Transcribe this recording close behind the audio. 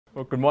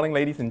Well, good morning,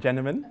 ladies and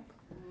gentlemen.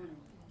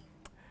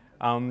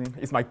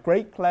 It's my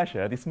great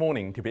pleasure this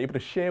morning to be able to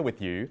share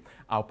with you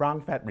our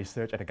brown fat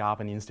research at the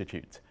Garvan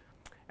Institute.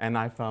 And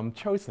I've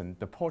chosen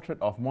the portrait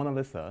of Mona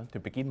Lisa to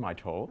begin my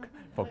talk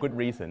for good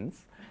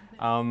reasons.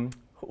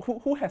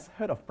 Who has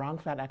heard of brown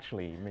fat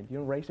actually?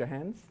 You raise your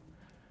hands?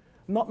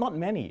 Not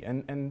many,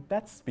 and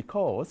that's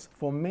because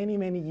for many,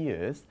 many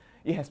years,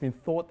 it has been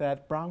thought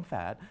that brown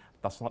fat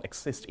does not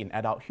exist in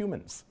adult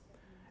humans.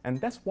 And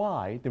that's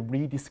why the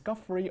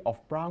rediscovery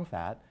of brown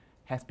fat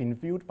has been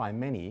viewed by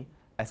many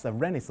as a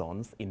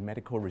renaissance in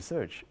medical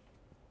research.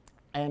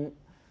 And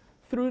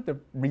through the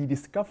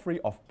rediscovery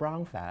of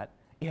brown fat,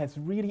 it has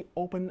really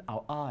opened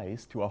our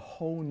eyes to a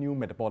whole new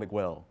metabolic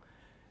world.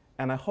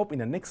 And I hope in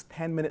the next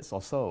 10 minutes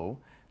or so,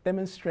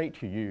 demonstrate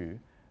to you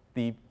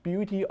the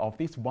beauty of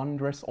this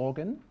wondrous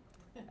organ,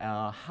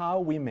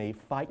 how we may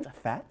fight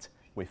fat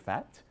with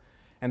fat,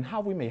 and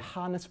how we may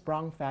harness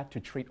brown fat to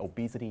treat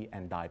obesity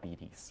and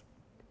diabetes.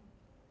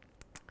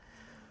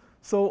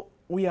 So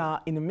we are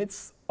in the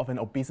midst of an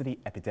obesity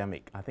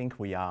epidemic. I think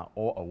we are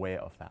all aware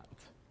of that.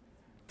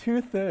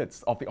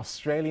 2/3 of the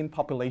Australian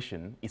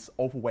population is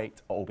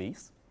overweight or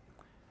obese.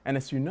 And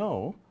as you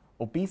know,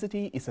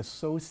 obesity is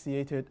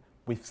associated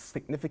with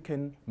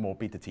significant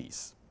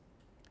morbidities,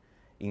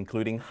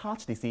 including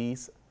heart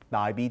disease,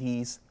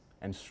 diabetes,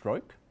 and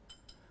stroke.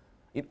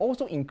 It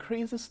also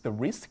increases the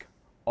risk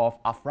of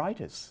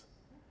arthritis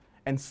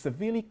and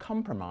severely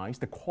compromises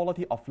the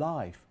quality of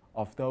life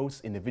of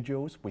those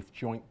individuals with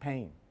joint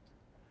pain.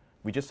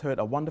 We just heard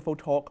a wonderful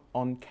talk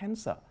on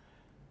cancer.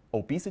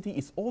 Obesity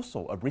is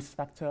also a risk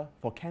factor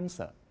for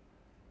cancer.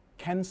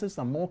 Cancers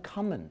are more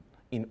common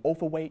in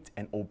overweight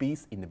and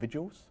obese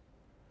individuals.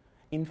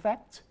 In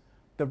fact,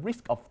 the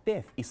risk of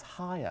death is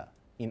higher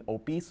in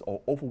obese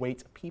or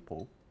overweight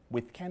people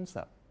with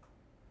cancer.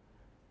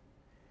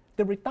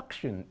 The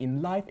reduction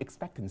in life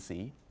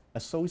expectancy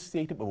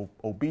associated with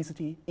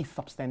obesity is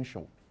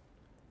substantial.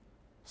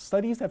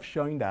 Studies have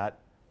shown that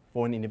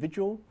for an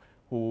individual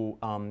who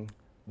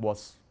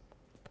was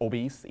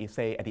obese,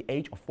 say at the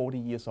age of 40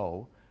 years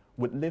old,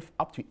 would live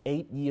up to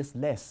 8 years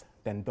less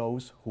than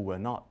those who were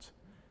not.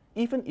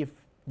 Even if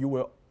you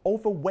were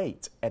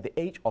overweight at the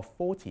age of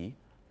 40,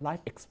 life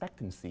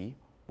expectancy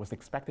was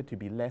expected to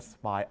be less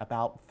by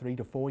about 3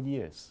 to 4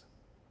 years.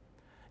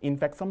 In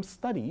fact, some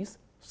studies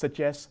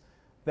suggest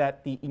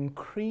that the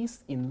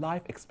increase in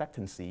life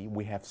expectancy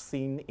we have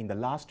seen in the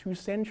last 2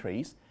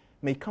 centuries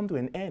may come to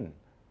an end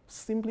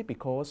simply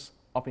because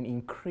of an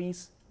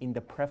increase in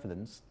the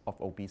prevalence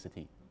of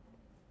obesity.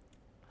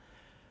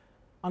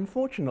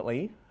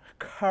 Unfortunately,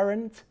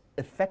 current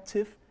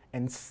effective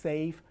and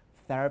safe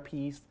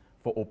therapies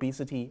for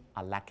obesity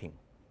are lacking.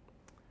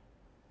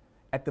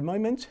 At the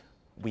moment,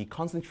 we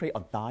concentrate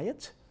on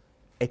diet,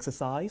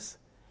 exercise,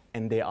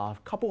 and there are a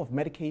couple of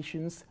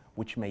medications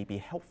which may be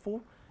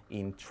helpful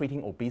in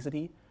treating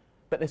obesity.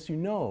 But as you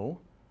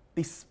know,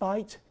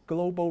 despite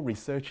global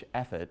research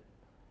effort,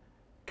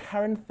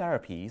 current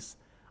therapies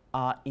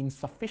are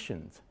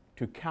insufficient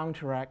to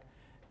counteract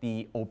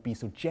the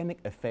obesogenic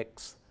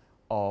effects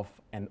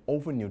of an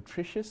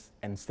overnutritious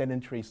and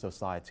sedentary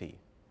society.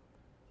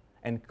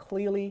 And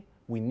clearly,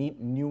 we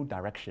need new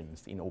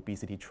directions in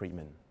obesity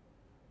treatment.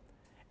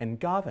 And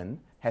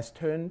Garvan has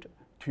turned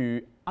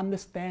to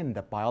understand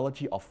the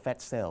biology of fat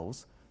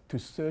cells to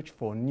search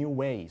for new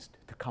ways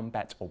to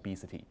combat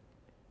obesity.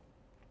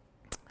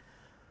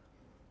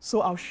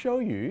 So I'll show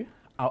you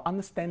our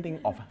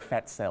understanding of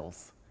fat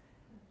cells.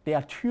 There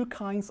are 2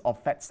 kinds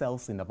of fat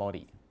cells in the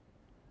body.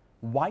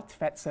 White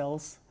fat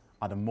cells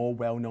are the more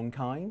well-known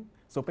kind.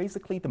 So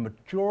basically, the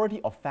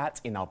majority of fat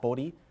in our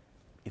body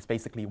is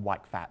basically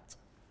white fat.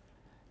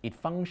 It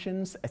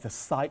functions as a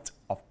site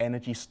of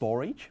energy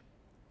storage.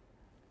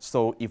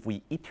 So if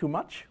we eat too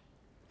much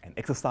and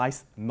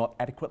exercise not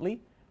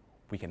adequately,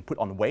 we can put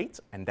on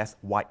weight, and that's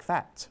white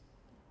fat.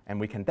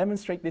 And we can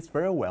demonstrate this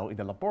very well in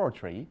the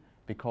laboratory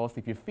because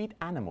if you feed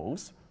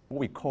animals what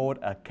we call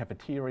a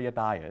cafeteria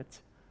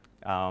diet,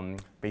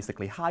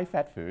 basically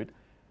high-fat food,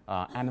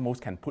 animals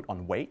can put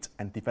on weight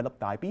and develop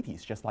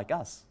diabetes just like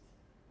us.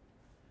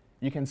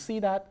 You can see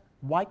that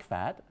white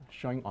fat,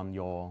 showing on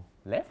your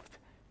left,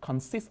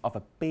 consists of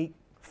a big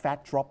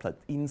fat droplet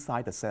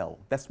inside the cell.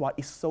 That's why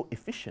it's so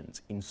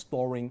efficient in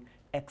storing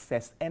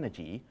excess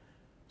energy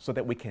so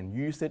that we can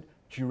use it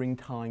during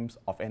times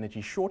of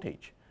energy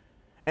shortage.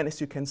 And as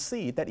you can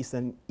see, that is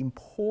an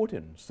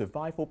important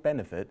survival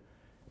benefit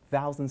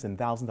thousands and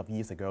thousands of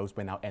years ago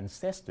when our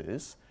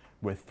ancestors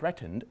were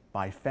threatened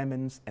by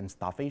famines and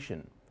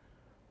starvation.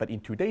 But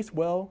in today's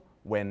world,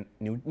 when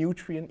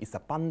nutrient is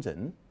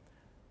abundant,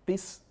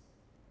 this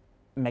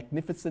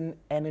magnificent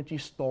energy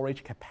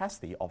storage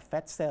capacity of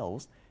fat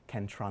cells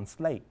can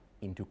translate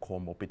into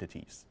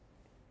comorbidities.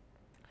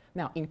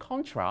 Now, in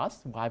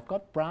contrast, I've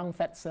got brown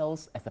fat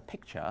cells as a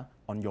picture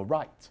on your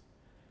right.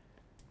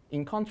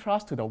 In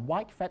contrast to the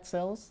white fat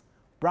cells,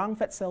 brown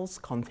fat cells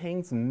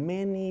contains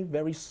many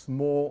very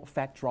small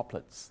fat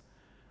droplets.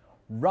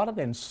 Rather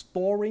than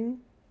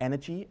storing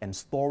energy and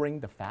storing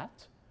the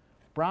fat,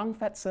 brown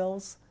fat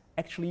cells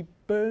actually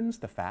burns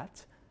the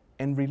fat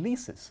and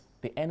releases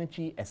the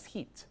energy as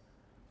heat.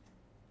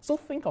 So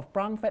think of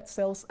brown fat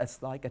cells as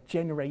like a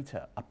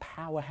generator, a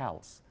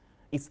powerhouse.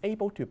 It's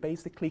able to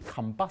basically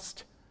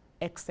combust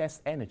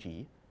excess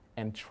energy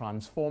and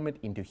transform it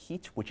into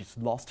heat, which is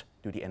lost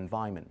to the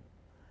environment.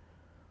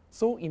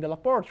 So in the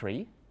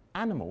laboratory,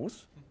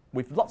 animals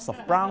with lots of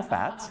brown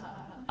fat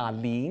are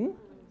lean.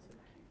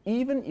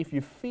 Even if you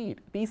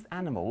feed these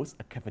animals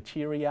a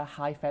cafeteria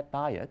high-fat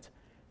diet,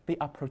 they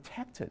are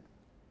protected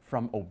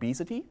from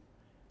obesity,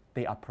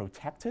 they are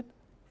protected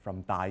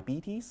from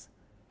diabetes,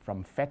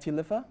 from fatty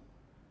liver.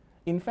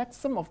 In fact,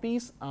 some of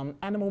these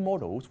animal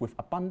models with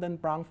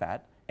abundant brown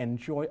fat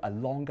enjoy a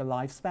longer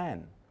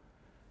lifespan.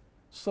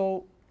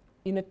 So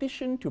in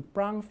addition to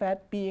brown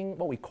fat being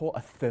what we call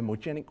a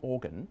thermogenic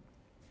organ,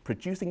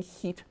 producing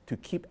heat to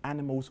keep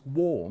animals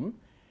warm,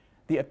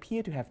 they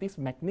appear to have this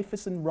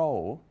magnificent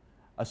role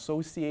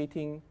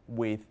associating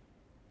with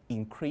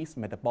increased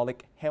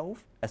metabolic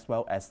health as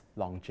well as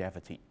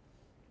longevity.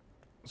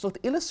 So to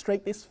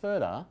illustrate this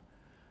further,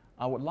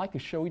 I would like to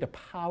show you the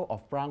power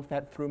of brown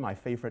fat through my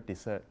favorite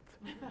dessert.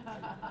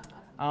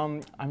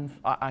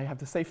 I have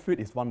to say food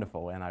is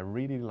wonderful, and I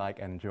really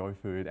enjoy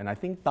food. And I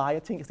think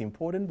dieting is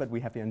important, but we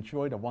have to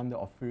enjoy the wonder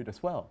of food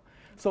as well.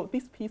 So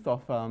this piece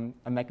of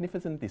a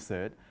magnificent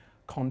dessert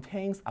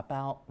contains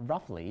about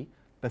roughly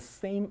the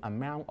same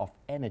amount of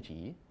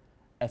energy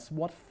as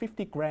what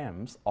 50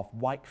 grams of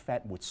white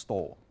fat would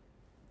store.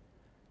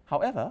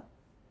 However,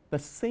 the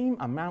same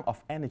amount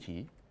of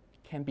energy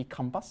can be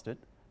combusted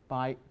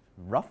by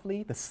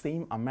roughly the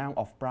same amount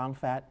of brown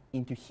fat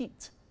into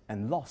heat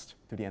and lost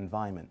to the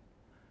environment.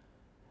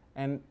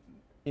 And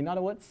in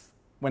other words,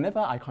 whenever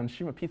I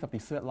consume a piece of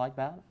dessert like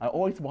that, I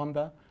always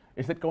wonder,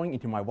 is it going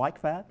into my white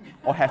fat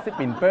or has it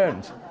been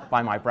burned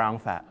by my brown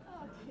fat?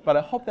 But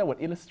I hope that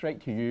would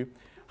illustrate to you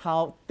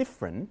how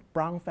different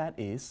brown fat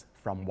is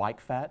from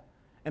white fat.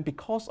 And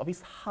because of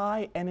its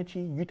high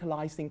energy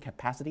utilizing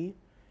capacity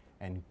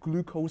and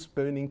glucose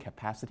burning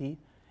capacity,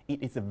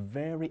 it is a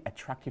very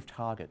attractive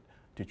target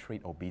to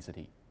treat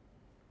obesity.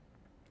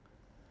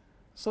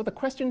 So the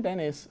question then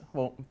is,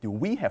 well, do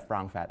we have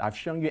brown fat? I've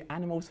shown you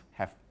animals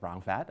have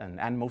brown fat, and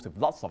animals with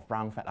lots of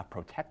brown fat are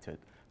protected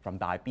from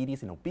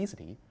diabetes and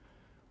obesity.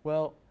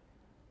 Well,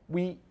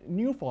 we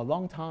knew for a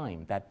long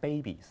time that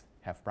babies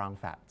have brown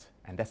fat,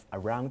 and that's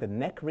around the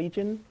neck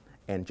region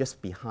and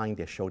just behind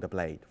their shoulder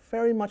blade,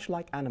 very much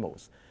like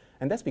animals.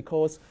 And that's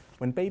because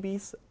when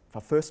babies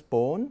are first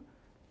born,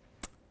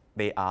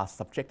 they are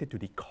subjected to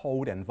the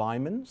cold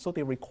environment, so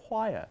they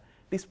require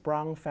this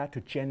brown fat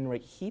to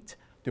generate heat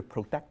to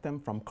protect them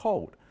from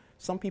cold.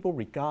 Some people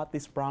regard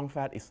this brown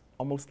fat as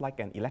almost like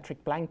an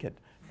electric blanket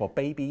for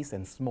babies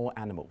and small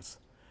animals.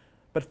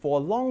 But for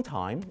a long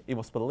time, it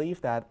was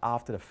believed that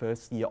after the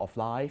first year of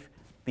life,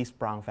 this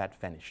brown fat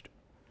vanished.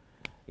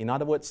 In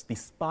other words,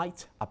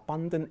 despite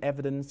abundant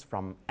evidence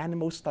from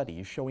animal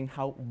studies showing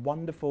how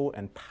wonderful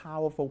and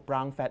powerful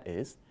brown fat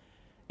is,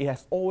 it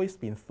has always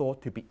been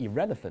thought to be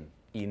irrelevant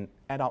in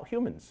adult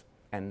humans,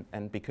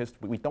 and because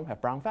we don't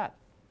have brown fat.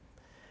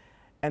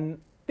 And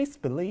this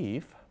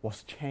belief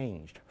was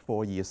changed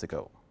 4 years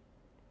ago.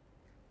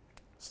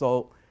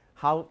 So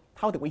how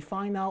did we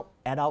find out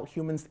adult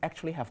humans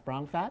actually have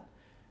brown fat?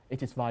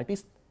 It is by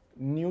this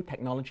new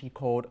technology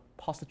called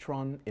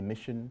Positron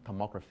Emission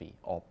Tomography,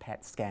 or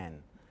PET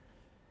scan.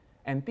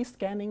 And this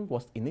scanning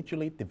was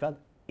initially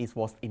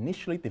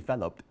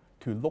developed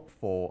to look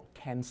for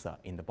cancer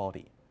in the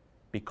body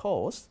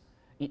because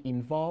it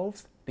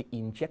involves the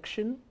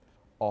injection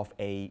of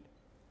a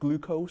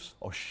glucose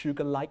or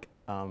sugar-like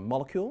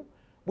molecule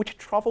which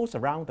travels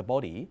around the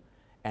body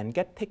and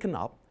get taken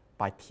up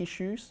by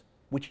tissues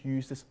which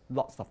uses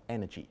lots of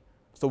energy.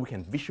 So we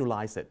can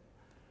visualize it.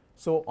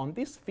 So on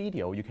this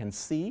video, you can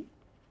see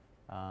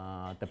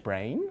the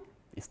brain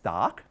is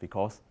dark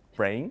because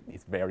brain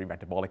is very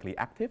metabolically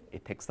active.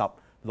 It takes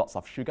up lots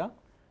of sugar.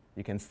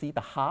 You can see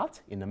the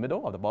heart in the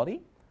middle of the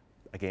body.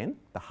 Again,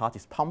 the heart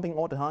is pumping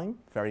all the time,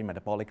 very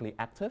metabolically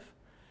active.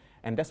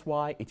 And that's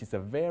why it is a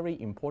very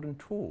important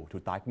tool to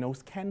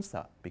diagnose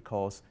cancer,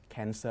 because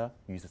cancer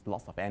uses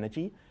lots of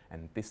energy,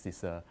 and this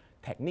is a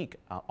technique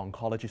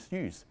oncologists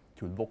use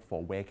to look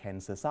for where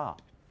cancers are.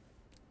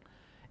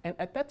 And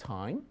at that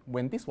time,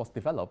 when this was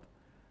developed,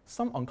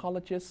 some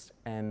oncologists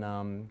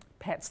and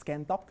PET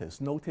scan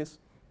doctors noticed,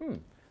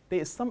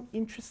 there is some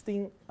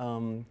interesting,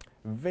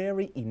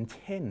 very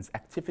intense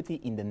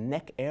activity in the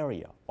neck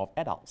area of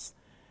adults.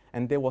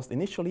 And there was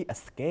initially a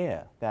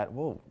scare that,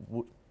 whoa,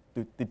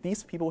 did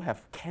these people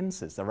have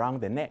cancers around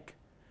their neck?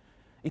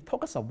 It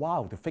took us a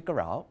while to figure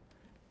out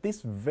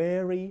this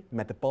very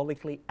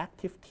metabolically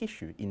active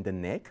tissue in the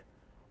neck,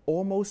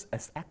 almost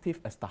as active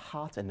as the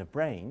heart and the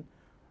brain.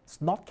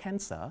 It's not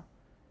cancer,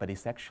 but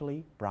it's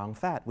actually brown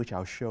fat, which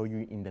I'll show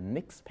you in the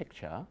next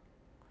picture.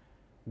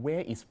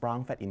 Where is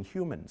brown fat in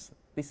humans?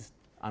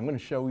 I'm going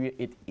to show you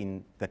it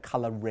in the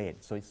color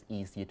red, so it's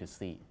easier to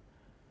see.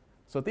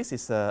 So this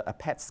is a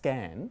PET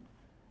scan.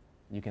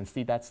 You can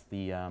see that's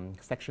the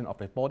section of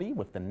the body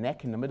with the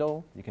neck in the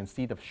middle. You can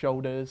see the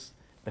shoulders,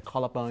 the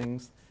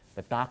collarbones.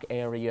 The dark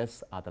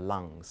areas are the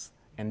lungs.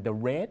 and the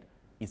red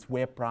is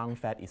where brown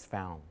fat is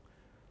found.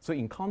 So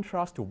in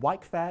contrast to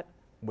white fat,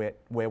 where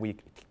we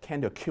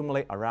tend to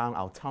accumulate around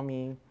our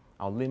tummy,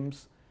 our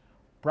limbs,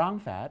 brown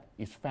fat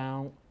is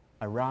found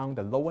around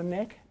the lower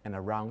neck and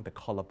around the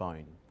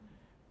collarbone.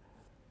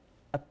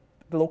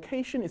 The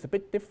location is a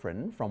bit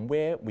different from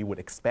where we would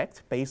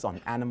expect based on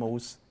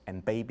animals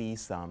and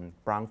babies'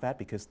 brown fat,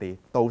 because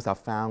those are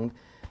found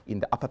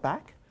in the upper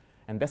back,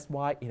 and that's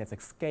why it has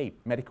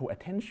escaped medical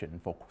attention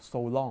for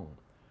so long.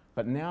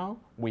 But now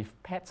with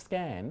PET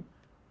scan,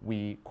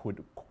 we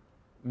could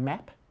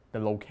map the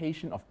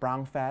location of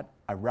brown fat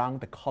around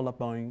the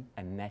collarbone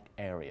and neck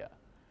area.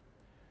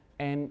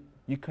 And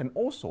you can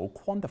also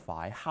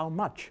quantify how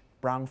much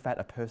brown fat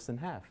a person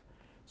has.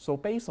 So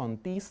based on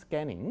these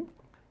scanning,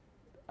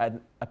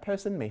 a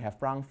person may have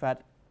brown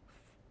fat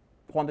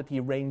quantity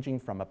ranging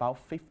from about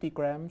 50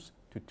 grams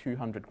to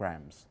 200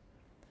 grams.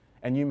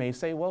 And you may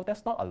say, well,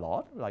 that's not a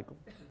lot. Like,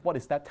 what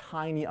is that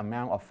tiny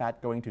amount of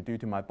fat going to do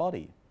to my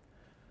body?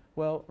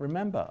 Well,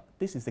 remember,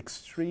 this is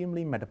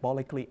extremely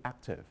metabolically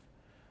active.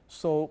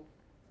 So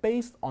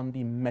based on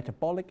the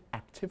metabolic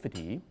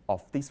activity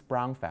of this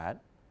brown fat,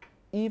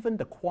 even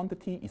the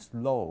quantity is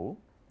low,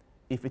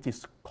 if it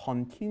is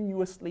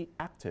continuously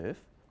active,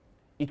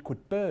 it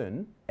could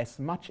burn as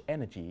much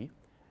energy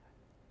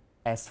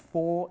as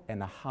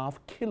 4.5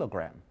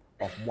 kilograms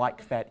of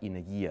white fat in a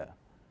year.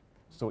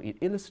 So it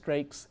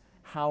illustrates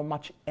how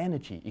much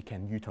energy it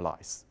can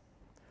utilize.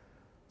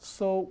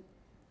 So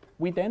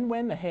we then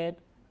went ahead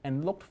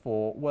and looked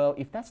for, well,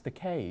 if that's the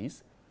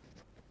case,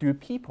 do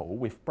people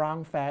with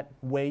brown fat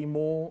weigh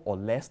more or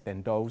less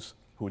than those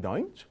who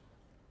don't?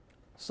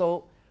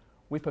 So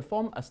we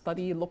performed a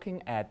study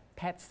looking at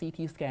PET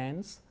CT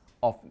scans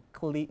of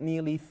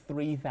nearly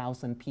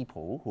 3,000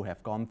 people who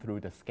have gone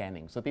through the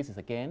scanning. So this is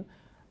again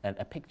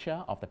a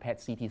picture of the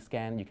PET CT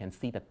scan. You can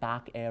see the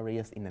dark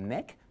areas in the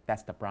neck,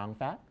 that's the brown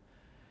fat.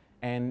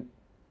 And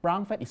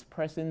brown fat is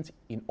present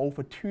in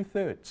over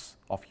 2/3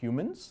 of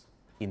humans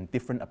in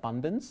different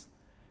abundance.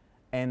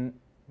 And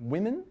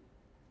women,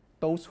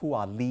 those who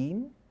are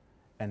lean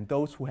and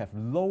those who have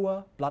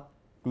lower blood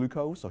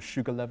glucose or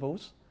sugar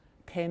levels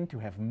tend to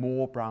have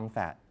more brown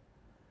fat.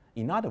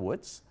 In other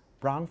words,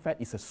 brown fat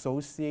is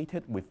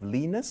associated with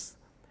leanness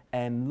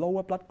and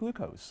lower blood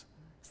glucose,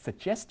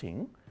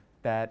 suggesting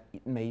that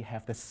it may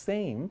have the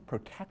same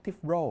protective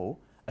role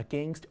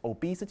against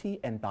obesity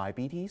and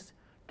diabetes,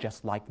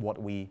 just like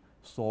what we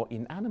saw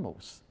in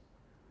animals.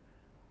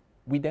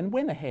 We then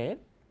went ahead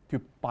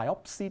to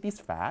biopsy this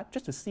fat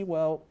just to see,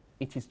 well,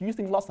 it is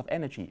using lots of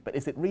energy, but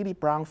is it really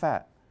brown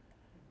fat?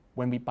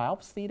 When we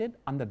biopsied it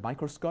under the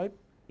microscope,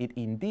 it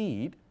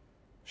indeed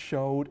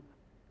showed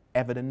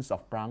evidence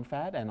of brown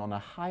fat, and on a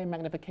high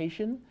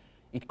magnification,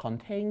 it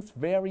contains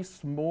very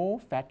small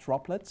fat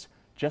droplets,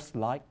 just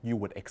like you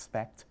would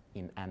expect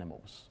in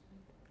animals.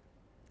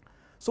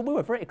 So we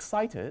were very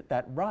excited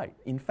that, right,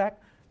 in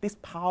fact, this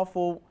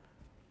powerful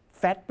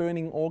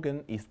fat-burning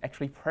organ is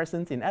actually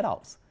present in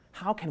adults.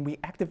 How can we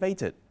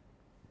activate it?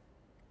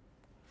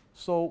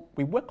 So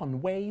we work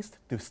on ways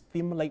to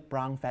stimulate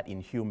brown fat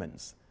in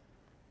humans.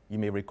 You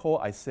may recall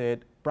I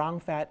said brown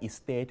fat is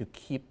there to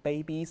keep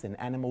babies and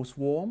animals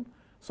warm.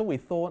 So we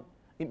thought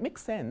it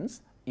makes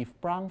sense if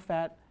brown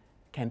fat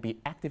can be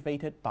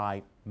activated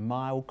by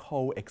mild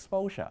cold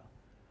exposure.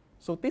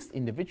 So this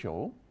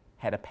individual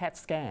had a PET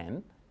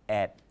scan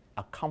at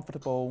a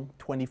comfortable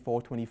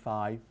 24,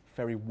 25,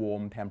 very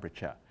warm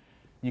temperature.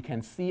 You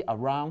can see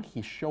around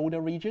his shoulder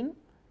region,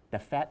 the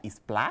fat is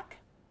black.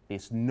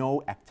 There's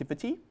no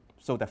activity,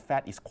 so the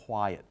fat is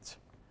quiet.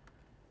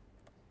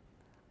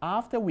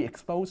 After we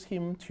expose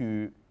him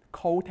to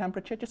cold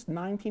temperature, just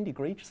 19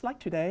 degrees, just like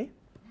today,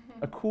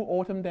 a cool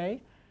autumn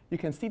day, you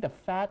can see the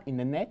fat in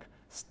the neck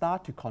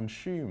start to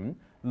consume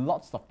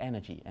lots of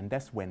energy, and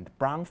that's when the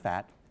brown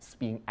fat is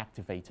being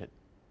activated.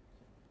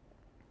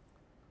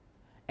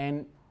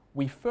 And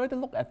we further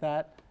look at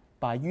that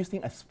by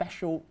using a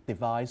special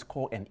device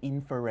called an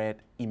infrared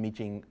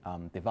imaging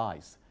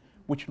device,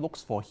 which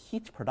looks for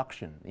heat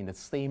production in the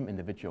same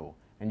individual.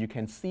 And you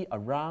can see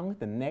around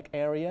the neck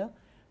area,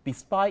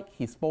 despite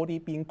his body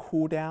being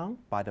cooled down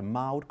by the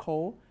mild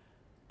cold,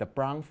 the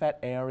brown fat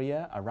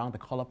area around the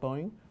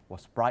collarbone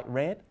was bright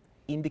red,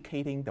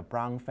 indicating the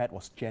brown fat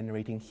was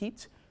generating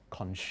heat,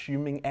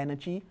 consuming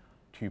energy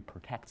to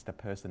protect the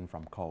person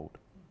from cold.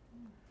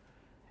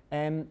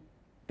 And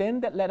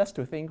then that led us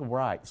to think,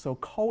 right, so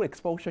cold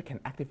exposure can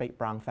activate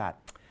brown fat.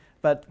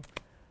 But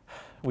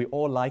we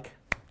all like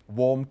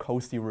warm,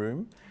 cozy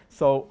room.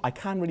 So I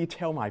can't really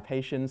tell my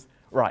patients,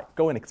 right,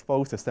 go and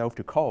expose yourself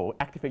to cold,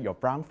 activate your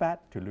brown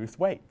fat to lose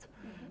weight.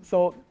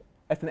 So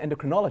as an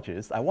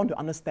endocrinologist, I want to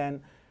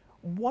understand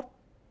what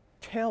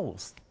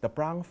tells the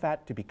brown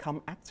fat to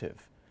become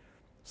active.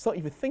 So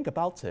if you think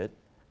about it,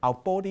 our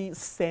body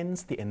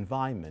sends the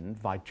environment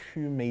via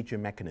two major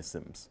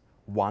mechanisms.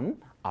 One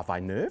are via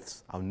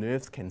nerves. Our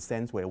nerves can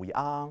sense where we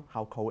are,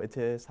 how cold it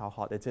is, how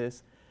hot it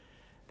is.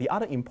 The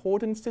other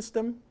important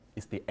system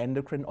is the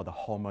endocrine or the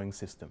hormone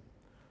system.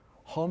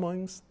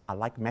 Hormones are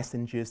like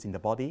messengers in the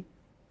body.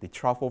 They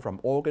travel from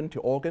organ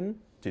to organ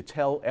to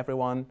tell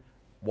everyone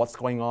what's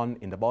going on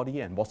in the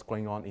body and what's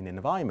going on in the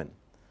environment.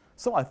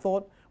 So I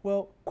thought,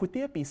 well, could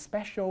there be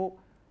special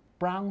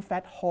brown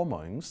fat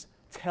hormones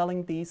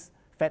telling these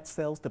fat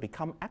cells to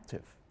become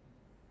active?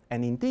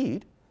 And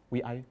indeed,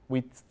 we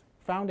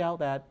found out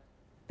that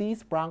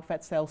these brown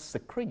fat cells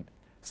secrete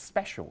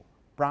special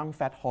brown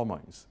fat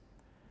hormones.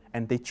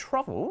 And they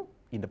travel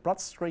in the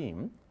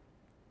bloodstream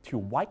to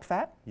white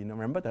fat,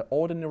 remember the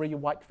ordinary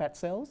white fat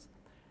cells?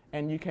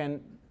 And you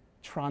can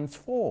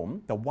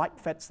transform the white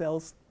fat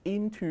cells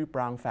into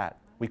brown fat.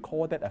 We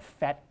call that a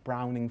fat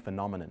browning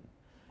phenomenon.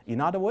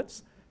 In other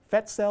words,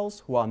 fat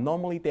cells who are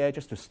normally there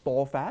just to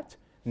store fat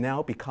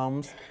now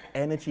becomes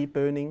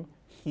energy-burning,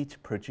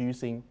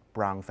 heat-producing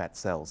brown fat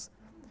cells.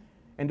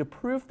 And to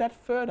prove that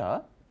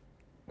further,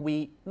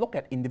 we look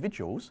at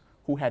individuals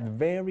who had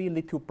very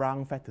little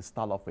brown fat to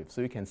start off with.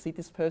 So you can see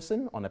this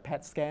person on a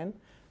PET scan.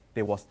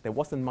 There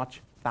wasn't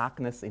much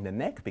darkness in the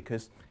neck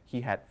because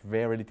he had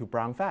very little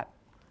brown fat.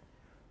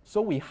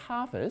 So we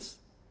harvest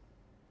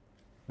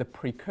the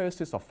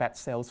precursors of fat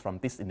cells from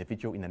this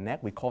individual in the neck.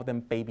 We call them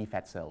baby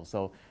fat cells.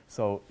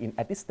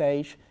 At this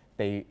stage,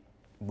 they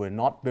were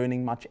not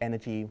burning much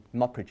energy,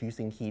 not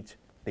producing heat.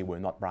 They were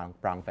not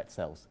brown fat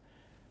cells.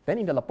 Then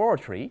in the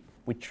laboratory,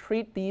 we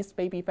treat these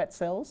baby fat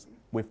cells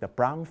with the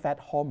brown fat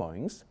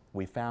hormones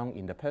we found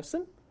in the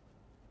person,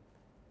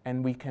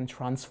 and we can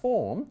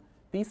transform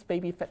these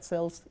baby fat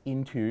cells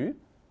into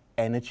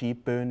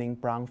energy-burning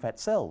brown fat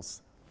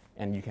cells.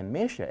 And you can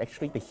measure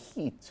actually the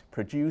heat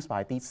produced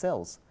by these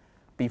cells.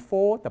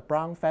 Before the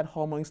brown fat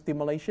hormone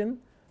stimulation,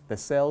 the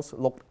cells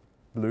looked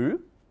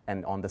blue,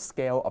 and on the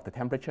scale of the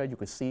temperature, you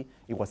could see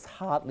it was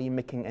hardly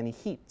making any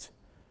heat.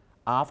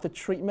 After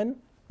treatment,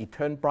 it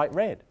turned bright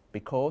red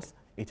because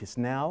it is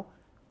now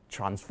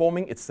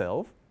transforming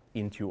itself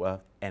into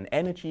an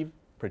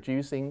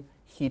energy-producing,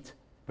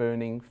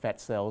 heat-burning fat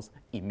cells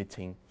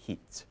emitting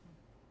heat.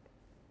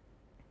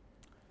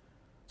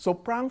 So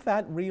brown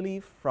fat really,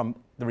 from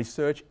the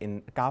research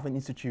in Garvan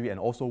Institute and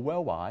also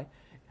worldwide,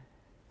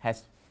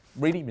 has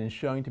really been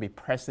shown to be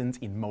present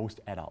in most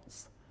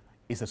adults.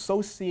 It's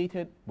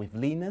associated with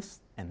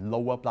leanness and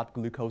lower blood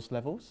glucose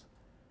levels.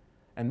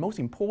 And most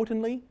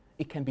importantly,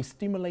 it can be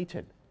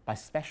stimulated by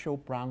special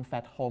brown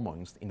fat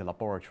hormones in the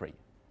laboratory.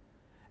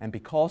 And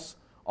because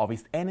of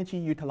its energy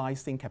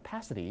utilizing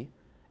capacity,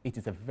 it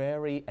is a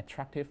very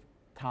attractive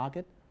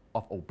target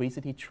of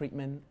obesity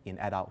treatment in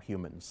adult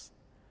humans.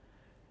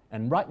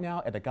 And right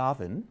now at the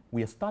Garvan,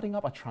 we are starting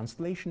up a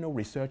translational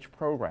research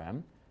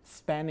program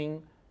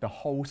spanning the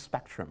whole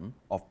spectrum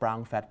of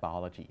brown fat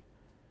biology,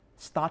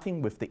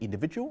 starting with the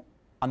individual,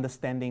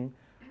 understanding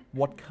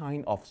what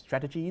kind of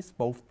strategies,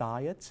 both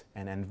diet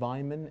and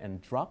environment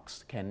and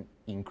drugs, can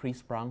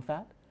increase brown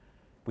fat.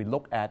 We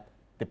look at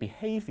the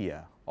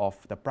behavior of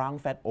the brown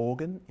fat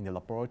organ in the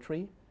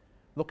laboratory,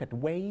 look at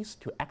ways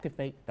to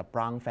activate the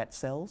brown fat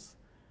cells,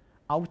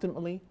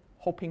 ultimately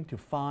hoping to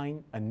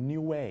find a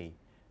new way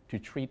to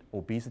treat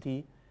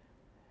obesity.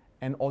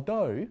 And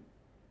although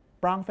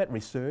brown fat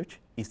research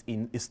is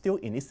still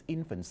in its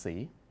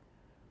infancy,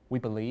 we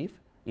believe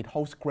it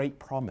holds great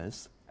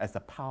promise as a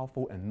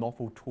powerful and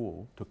novel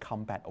tool to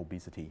combat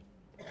obesity.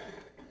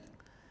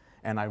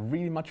 And I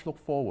really much look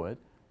forward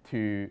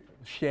to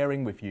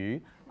sharing with you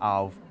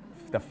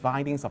the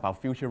findings of our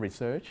future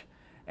research.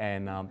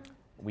 And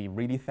we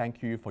really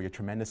thank you for your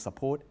tremendous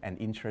support and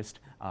interest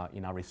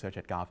in our research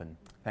at Garvan.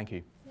 Thank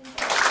you.